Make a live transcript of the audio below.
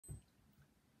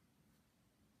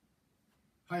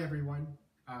Hi everyone,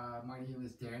 my name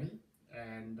is Danny,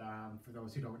 and for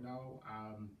those who don't know,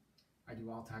 I do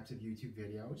all types of YouTube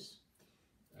videos,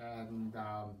 and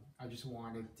I just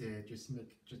wanted to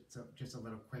make just a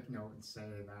little quick note and say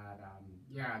that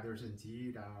yeah, there's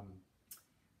indeed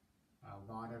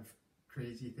a lot of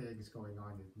crazy things going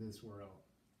on in this world.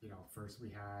 You know, first we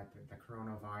had the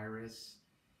coronavirus,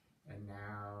 and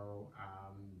now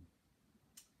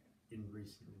in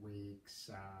recent weeks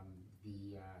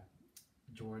the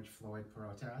George Floyd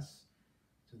protests.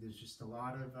 So there's just a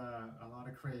lot of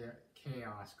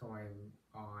chaos going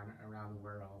on around the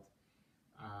world.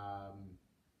 Um,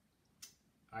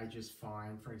 I just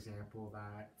find, for example,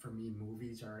 that for me,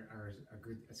 movies are a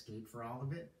good escape for all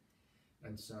of it,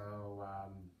 and so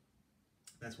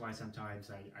that's why sometimes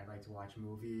I like to watch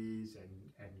movies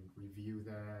and review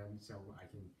them, so I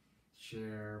can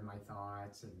share my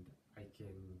thoughts and I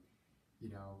can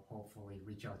hopefully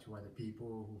reach out to other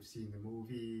people who've seen the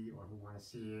movie or who want to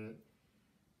see it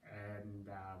and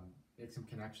make some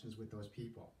connections with those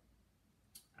people.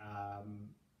 Um,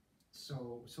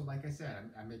 so like I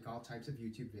said, I make all types of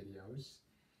YouTube videos,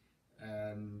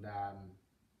 and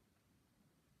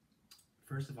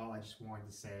first of all, I just wanted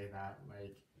to say that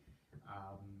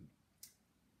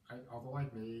um, although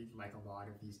I've made like a lot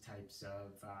of these types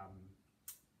of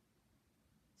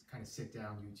kind of sit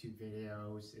down YouTube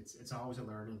videos, it's always a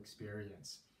learning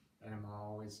experience, and I'm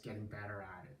always getting better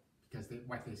at it because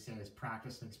what they say is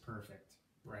practice makes perfect,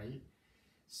 right?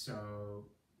 So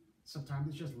sometimes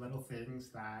it's just little things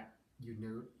that you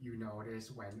notice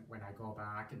when I go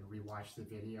back and rewatch the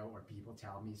video or people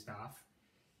tell me stuff.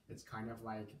 It's kind of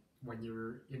like when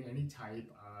you're in any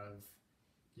type of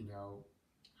you know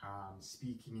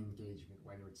speaking engagement,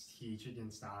 whether it's teaching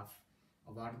and stuff.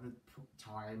 A lot of the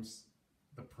times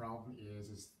the problem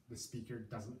is the speaker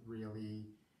doesn't really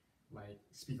like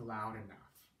speak loud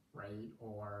enough, right?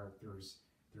 Or there's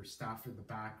stuff in the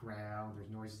background, there's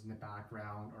noises in the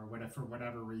background, or whatever for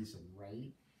whatever reason,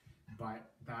 right?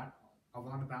 But that a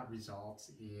lot of that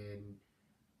results in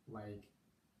like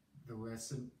the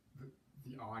listen the,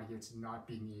 the audience not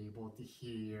being able to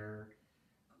hear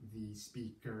the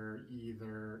speaker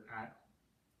either at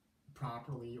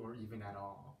properly or even at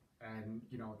all. And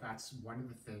that's one of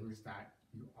the things that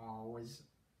you always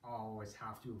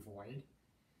have to avoid.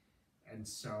 And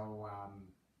so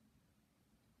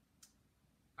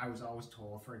I was always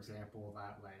told, for example,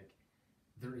 that like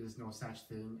there is no such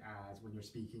thing as when you're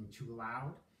speaking too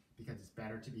loud, because it's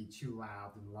better to be too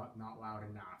loud than not loud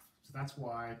enough. So that's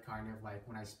why kind of like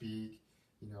when I speak,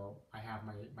 I have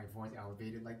my voice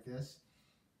elevated like this.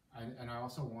 And I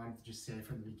also wanted to just say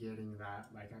from the beginning that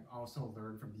like I've also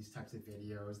learned from these types of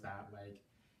videos that like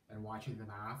and watching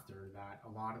them after that a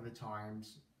lot of the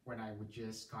times when I would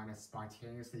just kind of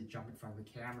spontaneously jump in front of the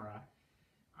camera,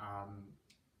 um,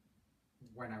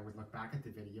 when I would look back at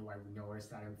the video, I would notice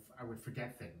that I would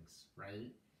forget things,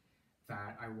 right?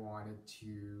 That I wanted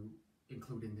to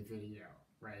include in the video,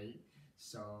 right?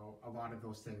 So a lot of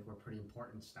those things were pretty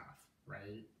important stuff,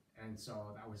 right? And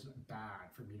so that was bad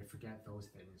for me to forget those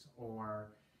things.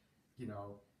 Or, you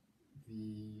know,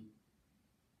 the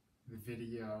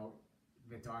video,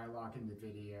 the dialogue in the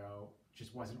video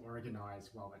just wasn't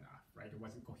organized well enough, right? It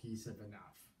wasn't cohesive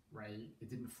enough, right? It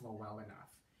didn't flow well enough.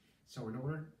 So in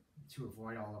order to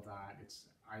avoid all of that,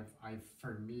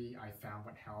 for me, I found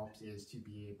what helps is to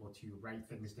be able to write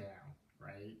things down,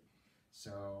 right?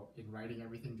 So in writing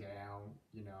everything down,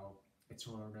 it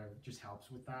sort of just helps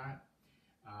with that.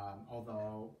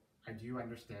 Although I do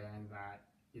understand that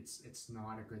it's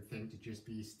not a good thing to just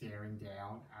be staring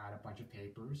down at a bunch of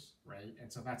papers, right?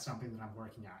 And so that's something that I'm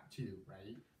working at too,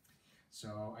 right?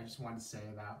 So I just wanted to say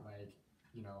that like,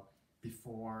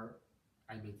 before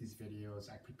I make these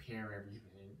videos, I prepare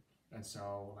everything. And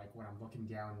so like when I'm looking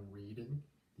down and reading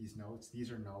these notes, these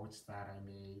are notes that I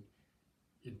made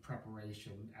in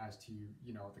preparation as to,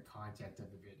 the content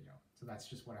of the video. So that's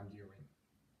just what I'm doing.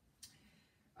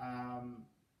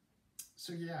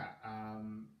 So yeah,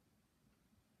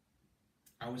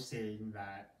 I was saying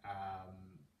that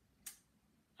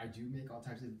I do make all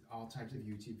types of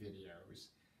YouTube videos,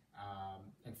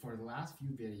 and for the last few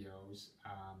videos,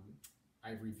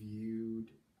 I've reviewed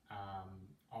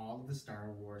all of the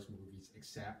Star Wars movies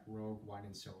except Rogue One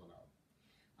and Solo.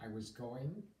 I was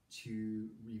going to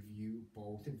review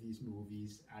both of these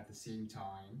movies at the same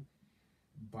time,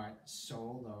 but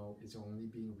Solo is only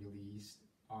being released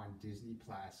on Disney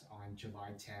Plus on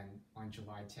July 10,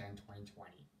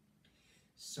 2020.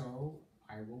 So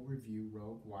I will review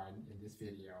Rogue One in this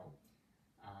video.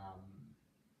 Um,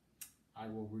 I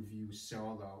will review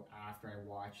Solo after I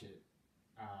watch it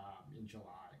in July.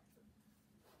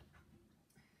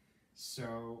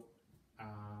 So,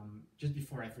 just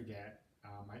before I forget,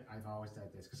 I've always done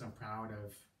this because I'm proud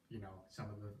of, some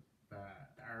of the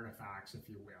artifacts, if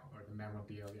you will, or the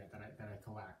memorabilia that I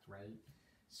collect, right?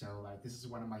 So like this is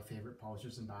one of my favorite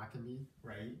posters in back of me,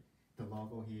 right? The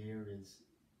logo here is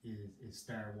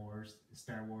Star Wars: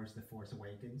 The Force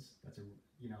Awakens. That's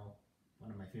one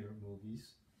of my favorite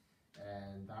movies,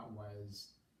 and that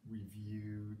was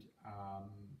reviewed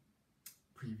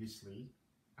previously.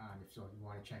 If so, if you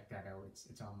want to check that out,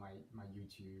 it's on my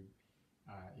YouTube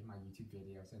in my YouTube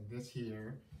videos. And this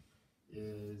here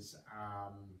is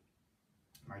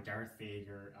my Darth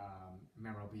Vader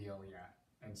memorabilia.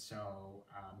 And so,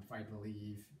 if I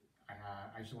believe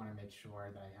I just want to make sure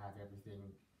that I have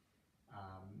everything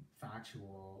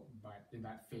factual. But in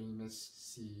that famous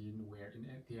scene where in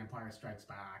The Empire Strikes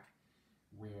Back,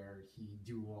 where he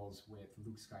duels with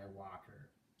Luke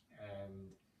Skywalker, and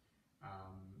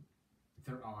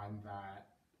they're on that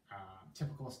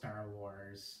typical Star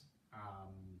Wars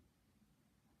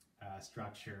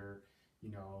structure,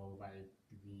 like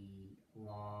the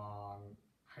long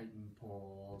heightened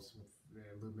poles with the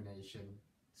illumination.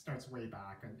 Starts way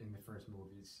back in the first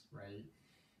movies, right?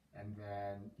 And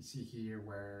then you see here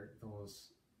where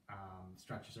those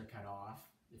structures are cut off.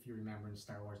 If you remember in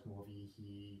Star Wars movie,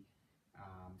 he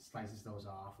slices those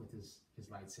off with his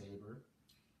lightsaber.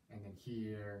 And then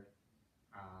here,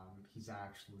 he's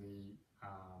actually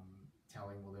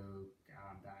telling Luke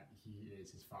that he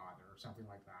is his father or something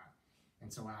like that.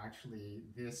 And so actually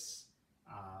this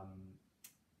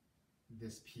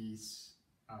piece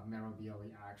of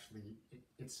memorabilia actually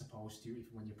it's supposed to,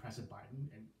 if when you press a button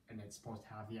and it's supposed to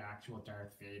have the actual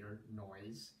Darth Vader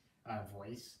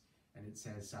voice, and it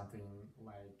says something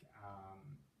like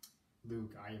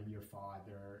Luke, I am your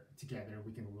father, together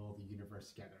we can rule the universe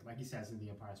together, like he says in The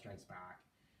Empire Strikes Back.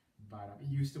 But it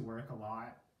used to work a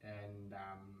lot, and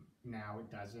now it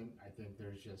doesn't. I think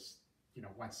there's just,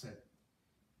 once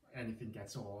anything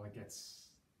gets old, it gets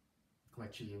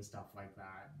glitchy and stuff like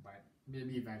that. But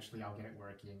maybe eventually I'll get it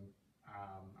working.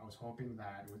 I was hoping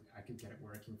that I could get it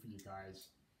working for you guys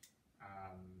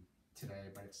today,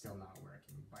 but it's still not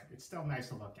working. But it's still nice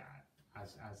to look at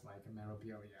as like a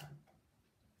memorabilia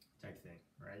type thing,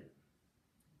 right?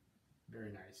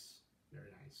 Very nice,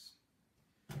 very nice.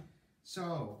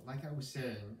 So, like I was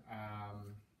saying,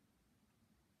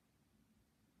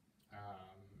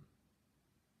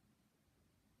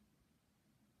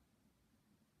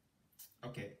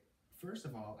 okay. First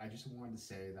of all, I just wanted to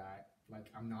say that,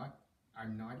 like, I'm not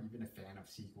even a fan of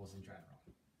sequels in general,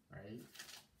 right?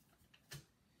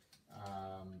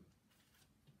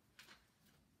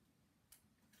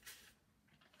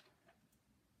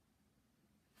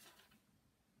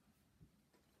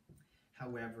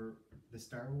 However, the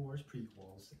Star Wars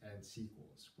prequels and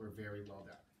sequels were very well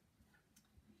done.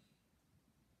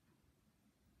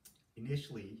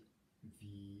 Initially,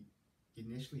 the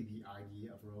the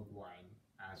idea of Rogue One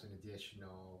as an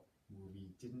additional movie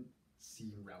didn't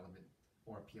seem relevant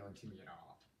or appealing to me at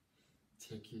all,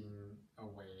 taking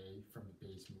away from the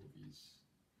base movies.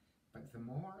 But the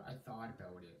more I thought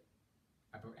about it,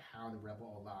 about how the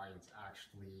Rebel Alliance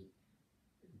actually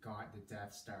got the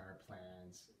Death Star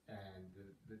plans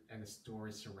and the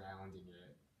story surrounding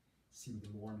it, seemed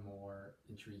more and more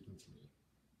intriguing to me.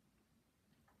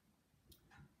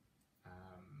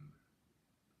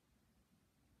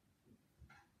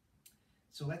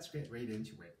 So let's get right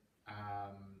into it,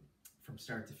 from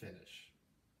start to finish.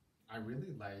 I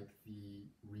really like the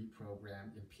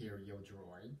reprogrammed Imperial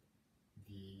droid,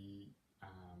 the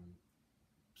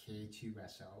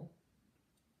K2SO.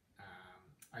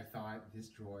 I thought this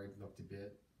droid looked a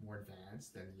bit more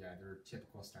advanced than the other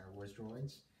typical Star Wars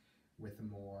droids, with a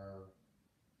more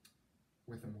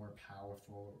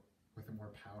powerful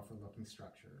looking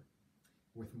structure,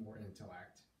 with more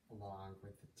intellect, along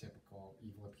with the typical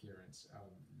evil appearance of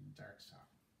the dark side.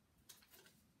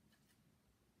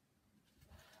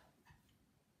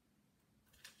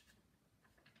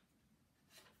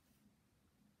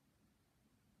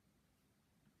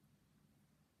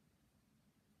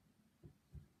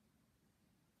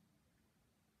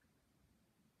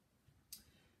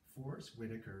 Forrest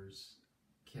Whitaker's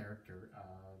character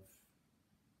of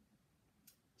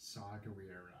Saw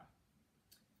Gerrera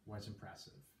was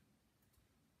impressive.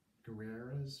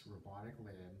 Guerrera's robotic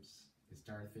limbs, his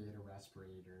Darth Vader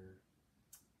respirator,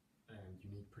 and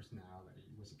unique personality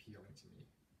was appealing to me.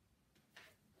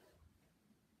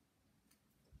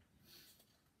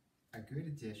 A good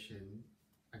addition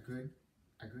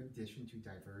to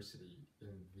diversity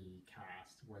in the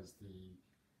cast was the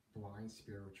blind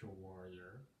spiritual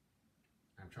warrior.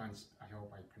 I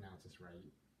hope I pronounce this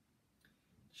right.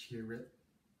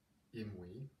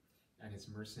 Imwe and his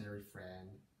mercenary friend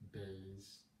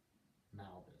Baze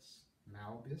Malbus.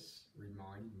 Malbus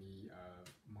reminded me of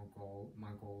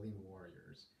Mongolian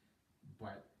warriors,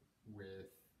 but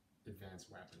with advanced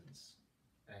weapons.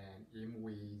 And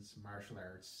Imwe's martial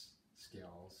arts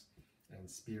skills and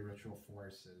spiritual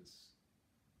forces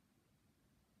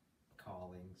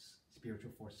callings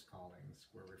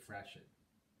were refreshing.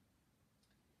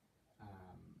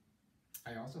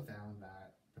 I also found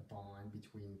that the bond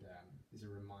between them is a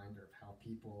reminder of how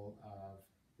people of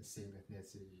the same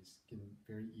ethnicities can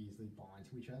very easily bond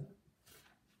to each other.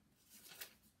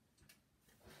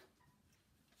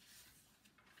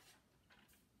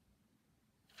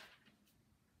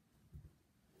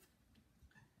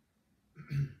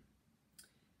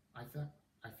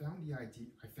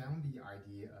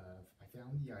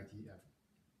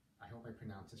 I hope I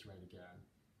pronounce this right again.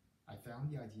 I found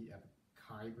the idea of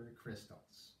kyber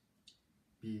crystals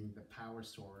being the power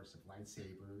source of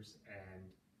lightsabers,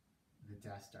 and the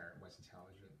Death Star was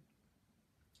intelligent.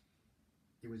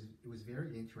 It was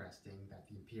very interesting that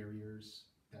the Imperials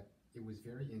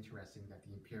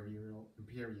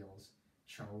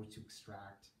chose to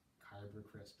extract kyber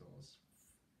crystals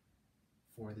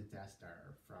for the Death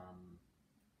Star from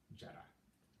Jedha.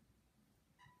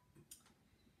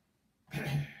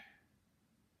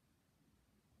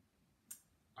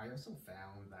 I also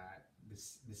found that the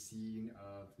scene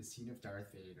of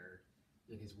Darth Vader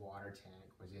in his water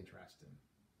tank was interesting.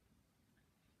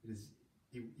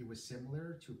 It was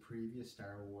similar to a previous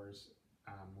Star Wars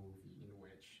movie in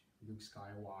which Luke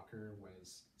Skywalker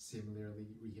was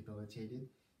similarly rehabilitated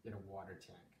in a water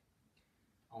tank,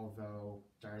 although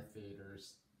Darth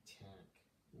Vader's tank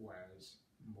was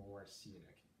more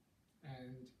scenic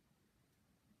and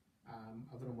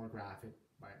a little more graphic,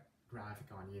 but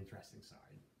graphic on the interesting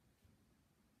side.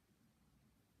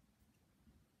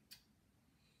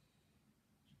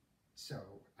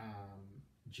 So,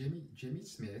 Jimmy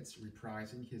Smits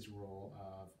reprising his role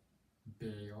of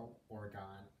Bail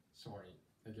Organa. Sorry,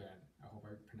 again, I hope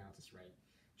I pronounce this right.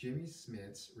 Jimmy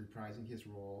Smits reprising his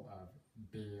role of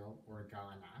Bail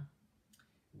Organa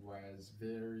was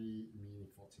very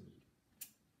meaningful to me.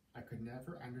 I could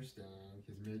never understand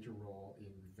his major role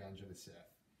in Revenge of the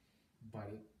Sith, but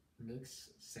it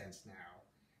makes sense now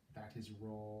that his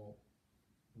role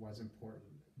was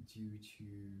important due to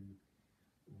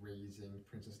raising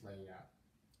Princess Leia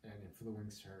and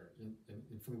influencing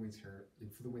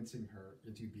her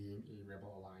into being a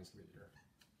Rebel Alliance leader.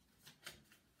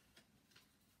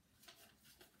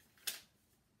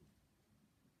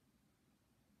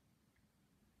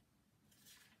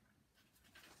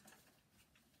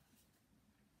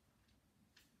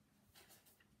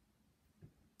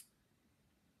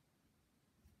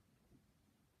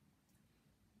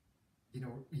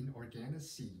 In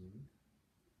Organa's scene,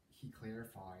 he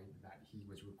clarified that he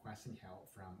was requesting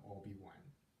help from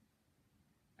Obi-Wan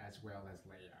as well as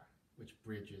Leia, which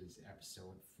bridges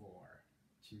episode 4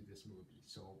 to this movie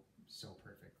so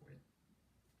perfectly.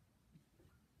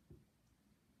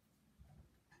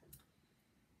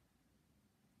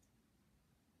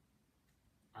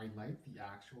 I like the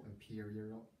actual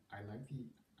Imperial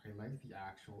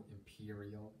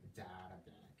data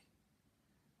bank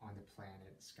on the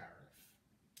planet Scarif.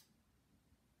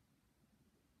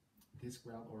 This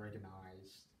the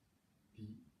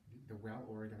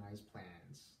well-organized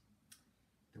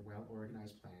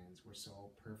plans were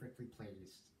so perfectly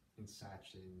placed in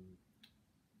such an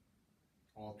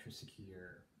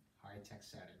ultra-secure, high-tech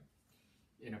setting,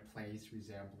 in a place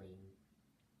resembling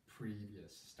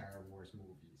previous Star Wars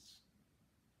movies.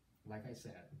 Like I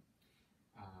said,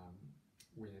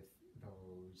 with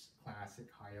those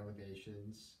classic high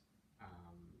elevations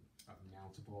of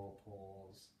mountable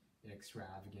poles and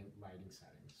extravagant lighting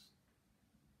settings.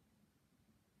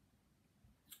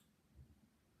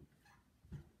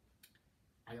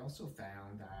 I also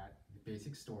found that the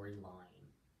basic storyline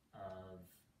of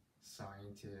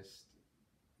scientist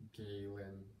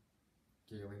Galen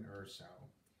Erso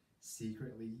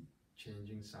secretly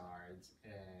changing sides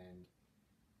and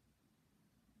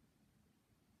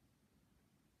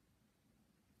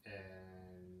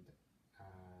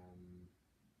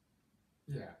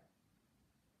yeah,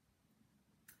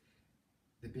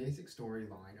 the basic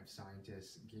storyline of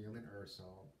scientist Galen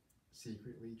Erso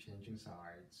secretly changing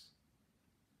sides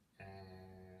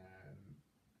and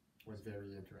was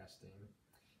very interesting,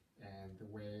 and the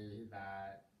way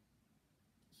that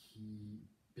he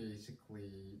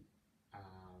basically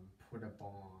put a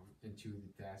bomb into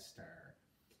the Death Star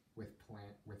with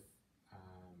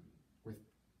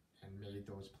and made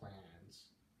those plans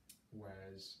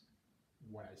was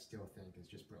what I still think is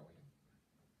just brilliant.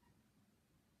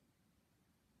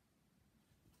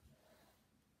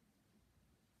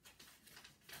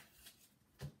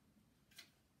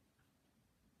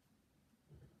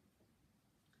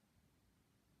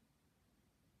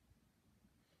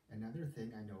 Another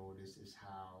thing I noticed is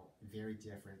how very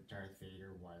different Darth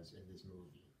Vader was in this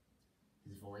movie.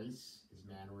 His voice, his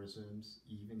mannerisms,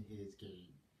 even his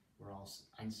gait were all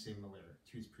unsimilar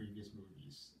to his previous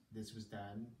movies. This was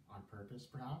done on purpose,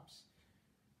 perhaps,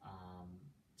 um,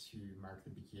 to mark the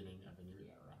beginning of a new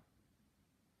era.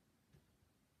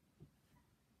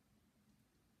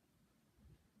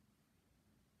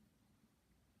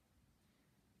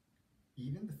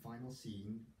 Even the final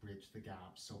scene bridged the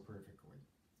gap so perfectly.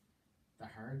 The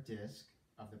hard disk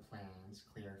of the plans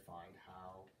clarified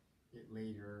how it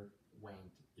later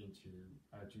went into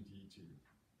R2D2.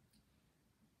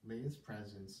 Leia's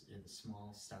presence in the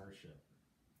small starship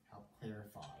helped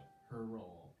clarify her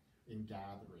role in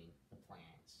gathering the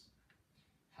plans.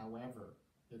 However,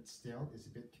 it still is a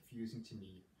bit confusing to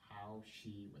me how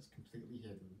she was completely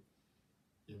hidden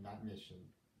in that mission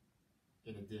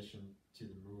in addition to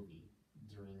the movie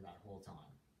during that whole time.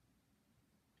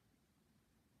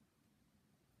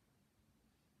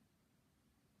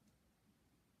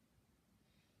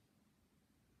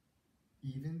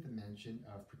 Even the mention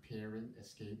of preparing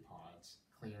escape pods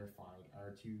clarified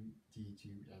R2D2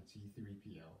 and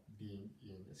C3PO being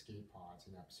in escape pods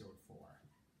in episode 4.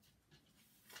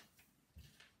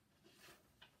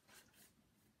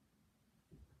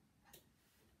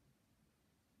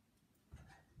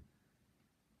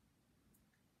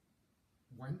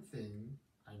 One thing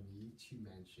I need to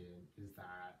mention is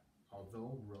that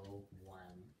although Rogue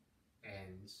One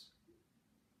ends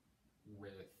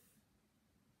with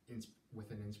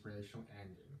with an inspirational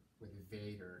ending, with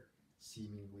Vader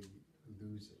seemingly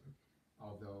losing,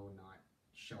 although not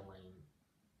showing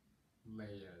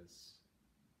Leia's.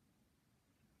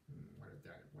 What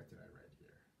did I write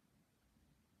here?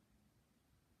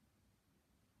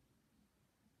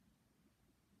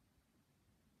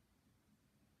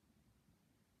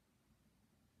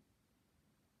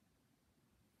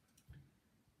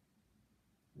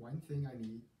 One thing I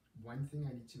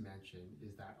need to mention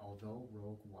is that although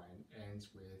Rogue One ends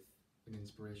with an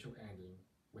inspirational ending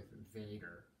with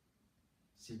Vader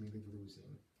seemingly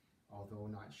losing, although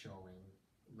not showing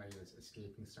Leia's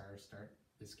escaping starship.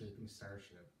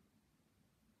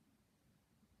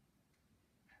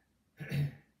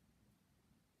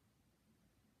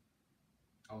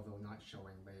 Although not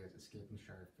showing Leia's escaping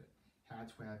starship, had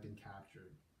to have been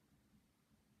captured.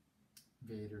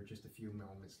 Vader just a few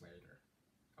moments later.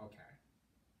 Okay.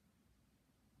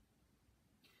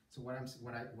 So what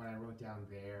I wrote down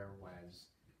there was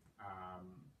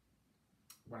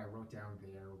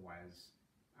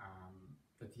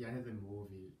at the end of the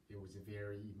movie, it was a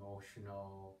very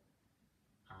emotional,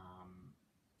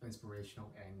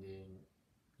 inspirational ending.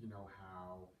 You know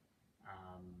how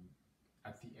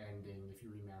at the ending, if you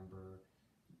remember,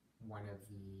 one of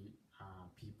the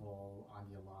people on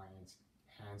the Alliance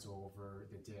hands over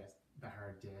the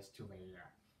hard disk to Leia,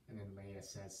 and then Leia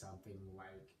says something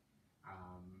like,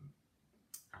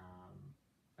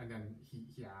 and then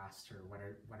he asked her, what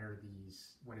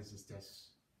is this disc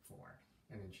for?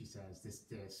 And then she says, this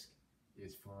disc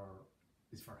is for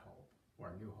hope,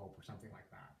 or new hope, or something like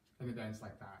that. And it ends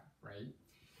like that, right?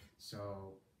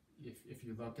 So if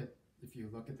you look at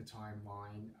the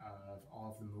timeline of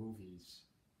all of the movies,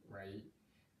 right?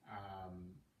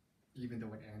 Even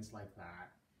though it ends like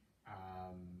that,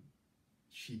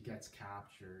 she gets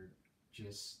captured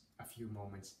just a few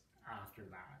moments after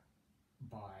that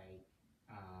by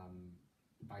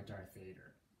Darth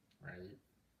Vader, right?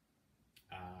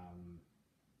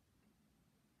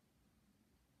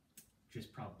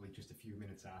 Probably just a few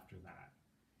minutes after that,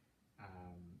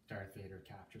 Darth Vader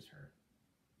captures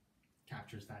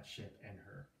that ship and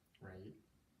her, right?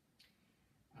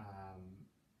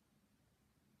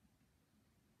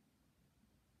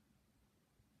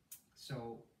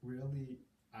 So really,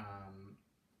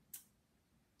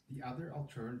 the other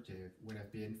alternative would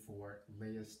have been for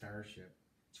Leia's starship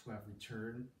to have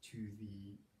returned to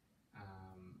the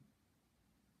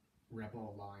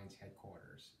Rebel Alliance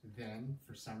headquarters. Then,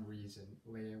 for some reason,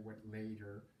 Leia would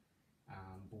later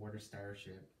board a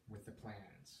starship with the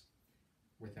plans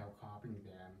without copying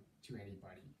them to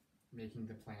anybody, making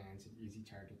the plans an easy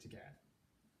target to get.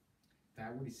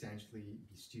 That would essentially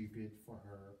be stupid for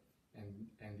her and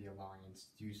the Alliance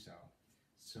to do so.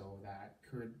 So that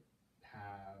could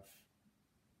have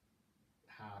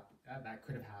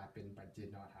happened, but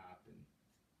did not happen.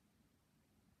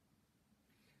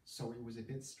 So it was a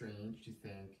bit strange to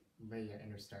think Leia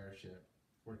and her starship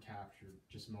were captured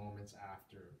just moments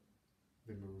after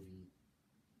the movie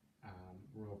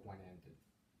Rogue One ended.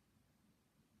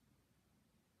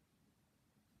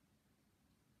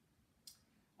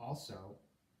 Also,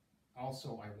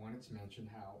 Also, I wanted to mention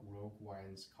how Rogue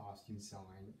One's costume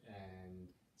design and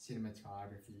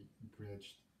cinematography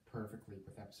bridged perfectly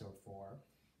with Episode 4,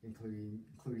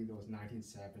 including those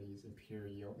 1970s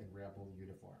Imperial and Rebel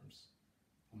uniforms,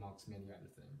 amongst many other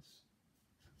things.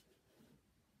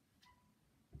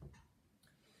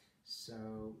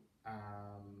 So,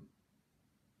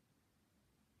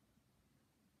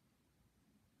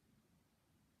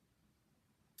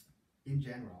 in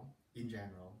general,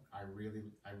 I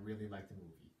really like the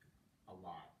movie a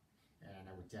lot, and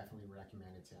I would definitely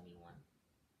recommend it to anyone.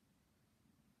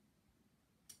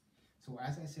 So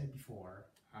as I said before,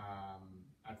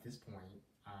 at this point,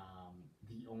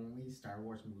 the only Star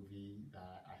Wars movie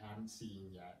that I haven't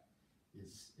seen yet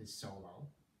is Solo,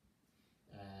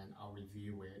 and I'll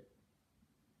review it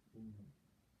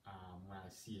when I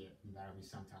see it, and that'll be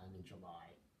sometime in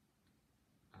July.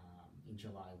 In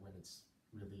July when it's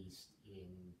released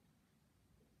in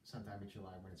sometime in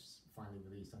July when it's finally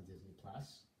released on Disney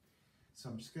Plus. So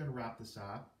I'm just gonna wrap this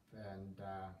up, and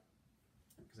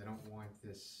because I don't want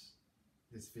this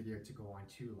video to go on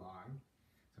too long,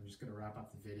 so I'm just gonna wrap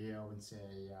up the video and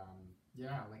say,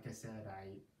 yeah, like I said,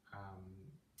 I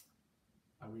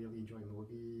really enjoy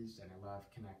movies, and I love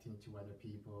connecting to other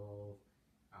people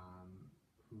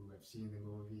who have seen the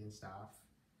movie and stuff.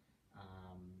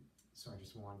 So I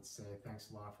just wanted to say thanks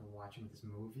a lot for watching this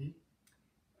movie,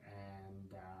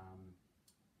 and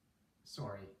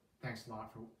sorry, thanks a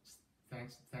lot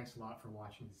for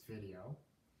watching this video,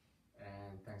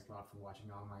 and thanks a lot for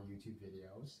watching all my YouTube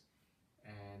videos.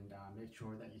 And make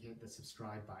sure that you hit the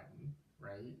subscribe button,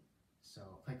 right?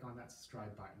 So click on that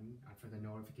subscribe button, and for the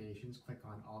notifications, click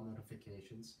on all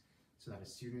notifications, so that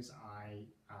as soon as I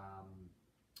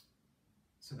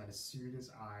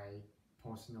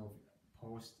post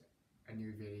a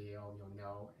new video, you'll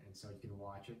know, and so you can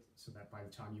watch it. So that by the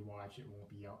time you watch it, it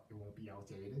won't be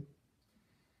outdated.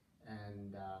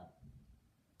 And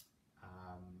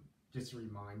just a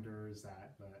reminder is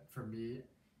that for me,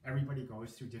 everybody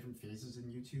goes through different phases in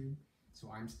YouTube. So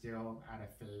I'm still at a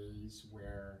phase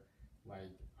where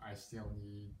like I still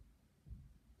need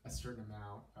a certain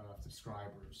amount of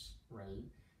subscribers, right?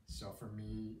 So for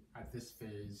me, at this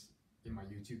phase in my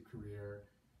YouTube career,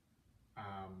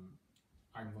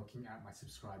 I'm looking at my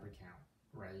subscriber count,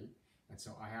 right? And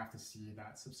so I have to see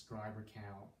that subscriber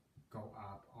count go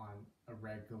up on a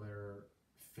regular,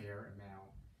 fair amount.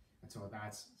 And so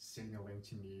that's signaling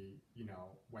to me, you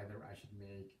know, whether I should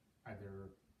make either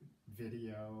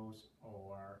videos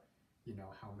or, you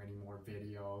know, how many more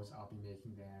videos I'll be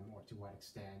making them, or to what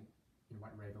extent, in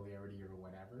what regularity or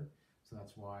whatever. So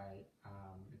that's why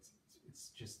it's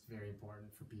just very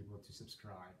important for people to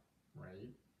subscribe, right?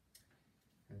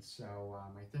 And so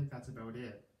I think that's about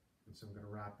it. And so I'm going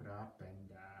to wrap it up,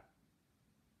 and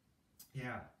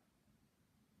yeah,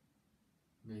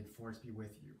 may the force be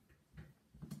with you.